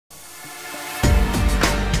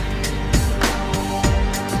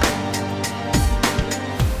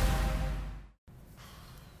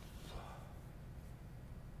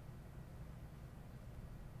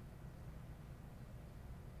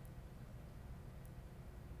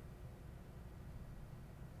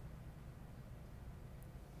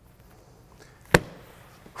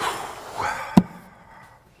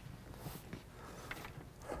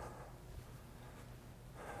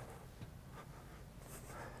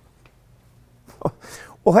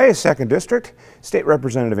Well, hey, 2nd District, State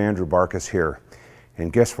Representative Andrew Barkis here.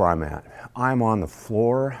 And guess where I'm at? I'm on the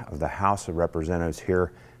floor of the House of Representatives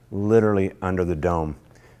here, literally under the dome.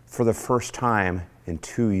 For the first time in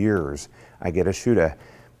 2 years, I get to shoot a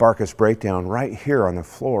Barkis Breakdown right here on the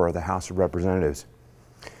floor of the House of Representatives.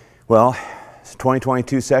 Well,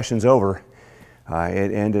 2022 session's over.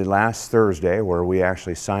 It ended last Thursday where we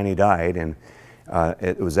actually sine-died, and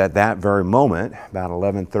it was at that very moment, about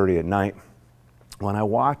 11:30 at night, when I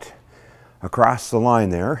walked across the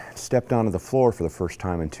line there, stepped onto the floor for the first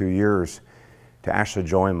time in 2 years to actually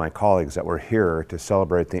join my colleagues that were here to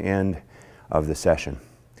celebrate the end of the session.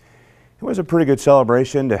 It was a pretty good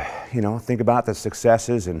celebration to, think about the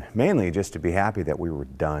successes and mainly just to be happy that we were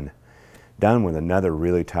done with another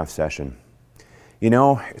really tough session.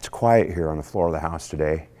 It's quiet here on the floor of the House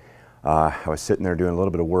today. I was sitting there doing a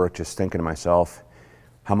little bit of work, just thinking to myself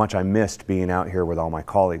how much I missed being out here with all my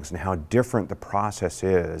colleagues and how different the process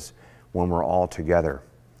is when we're all together.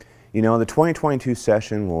 The 2022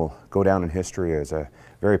 session will go down in history as a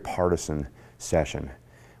very partisan session.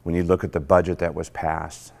 When you look at the budget that was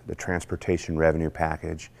passed, the transportation revenue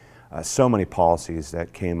package, so many policies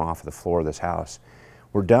that came off of the floor of this House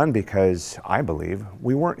were done because I believe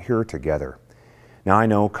we weren't here together. Now, I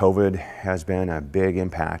know COVID has been a big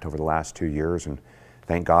impact over the last 2 years, and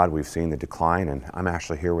thank God we've seen the decline, and I'm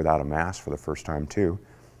actually here without a mask for the first time too.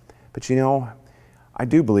 But I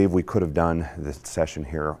do believe we could have done this session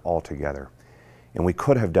here all together. And we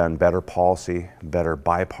could have done better policy, better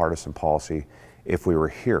bipartisan policy if we were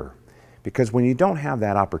here. Because when you don't have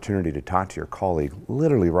that opportunity to talk to your colleague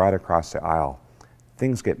literally right across the aisle,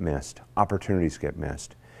 things get missed, opportunities get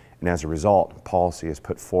missed. And as a result, policy is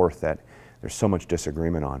put forth that there's so much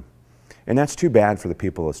disagreement on. And that's too bad for the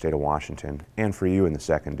people of the state of Washington and for you in the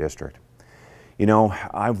 2nd District.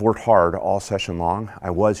 I've worked hard all session long. I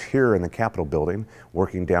was here in the Capitol building,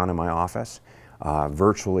 working down in my office,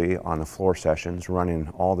 virtually on the floor sessions, running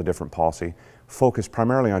all the different policy, focused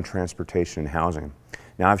primarily on transportation and housing.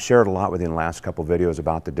 Now, I've shared a lot with you in the last couple of videos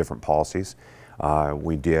about the different policies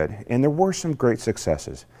we did, and there were some great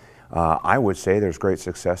successes. I would say there's great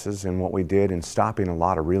successes in what we did in stopping a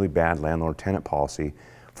lot of really bad landlord-tenant policy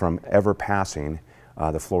from ever passing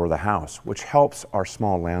the floor of the House, which helps our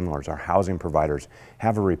small landlords, our housing providers,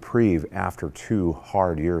 have a reprieve after 2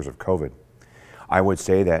 hard years of COVID. I would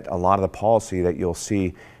say that a lot of the policy that you'll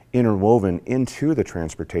see interwoven into the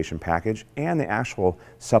transportation package and the actual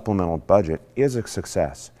supplemental budget is a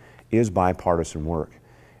success, is bipartisan work.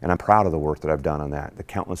 And I'm proud of the work that I've done on that, the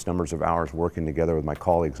countless numbers of hours working together with my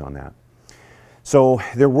colleagues on that. So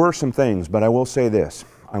there were some things, but I will say this,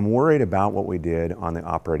 I'm worried about what we did on the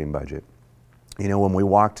operating budget. When we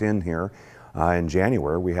walked in here in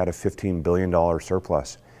January, we had a $15 billion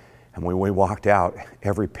surplus. And when we walked out,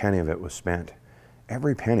 every penny of it was spent.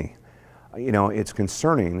 Every penny. It's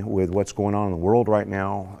concerning with what's going on in the world right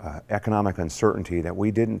now, economic uncertainty, that we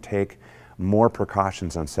didn't take more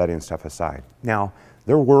precautions on setting stuff aside. Now,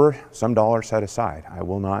 there were some dollars set aside. I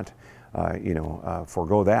will not,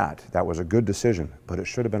 forego that. That was a good decision, but it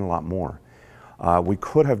should have been a lot more. We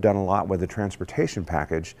could have done a lot with the transportation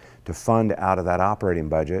package to fund out of that operating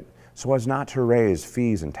budget so as not to raise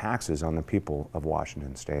fees and taxes on the people of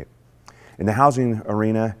Washington State. In the housing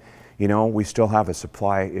arena, we still have a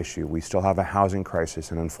supply issue. We still have a housing crisis,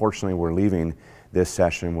 and unfortunately we're leaving this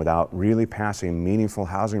session without really passing meaningful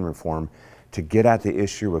housing reform to get at the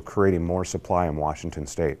issue of creating more supply in Washington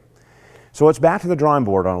State. So it's back to the drawing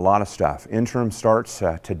board on a lot of stuff. Interim starts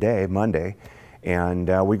today, Monday, and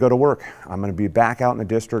we go to work. I'm going to be back out in the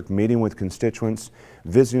district, meeting with constituents,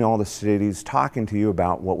 visiting all the cities, talking to you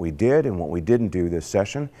about what we did and what we didn't do this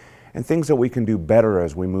session, and things that we can do better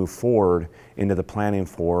as we move forward into the planning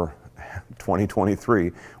for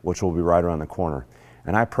 2023, which will be right around the corner.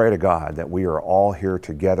 And I pray to God that we are all here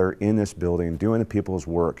together in this building doing the people's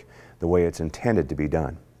work the way it's intended to be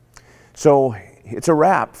done. So it's a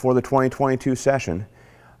wrap for the 2022 session.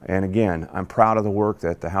 And again, I'm proud of the work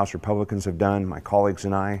that the House Republicans have done, my colleagues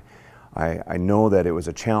and I. I know that it was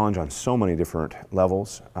a challenge on so many different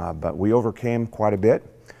levels, but we overcame quite a bit.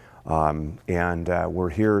 We're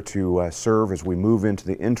here to serve as we move into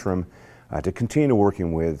the interim to continue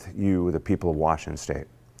working with you, the people of Washington State.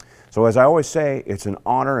 So as I always say, it's an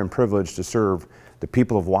honor and privilege to serve the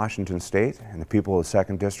people of Washington State and the people of the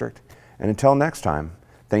 2nd District. And until next time,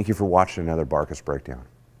 thank you for watching another Barkis Breakdown.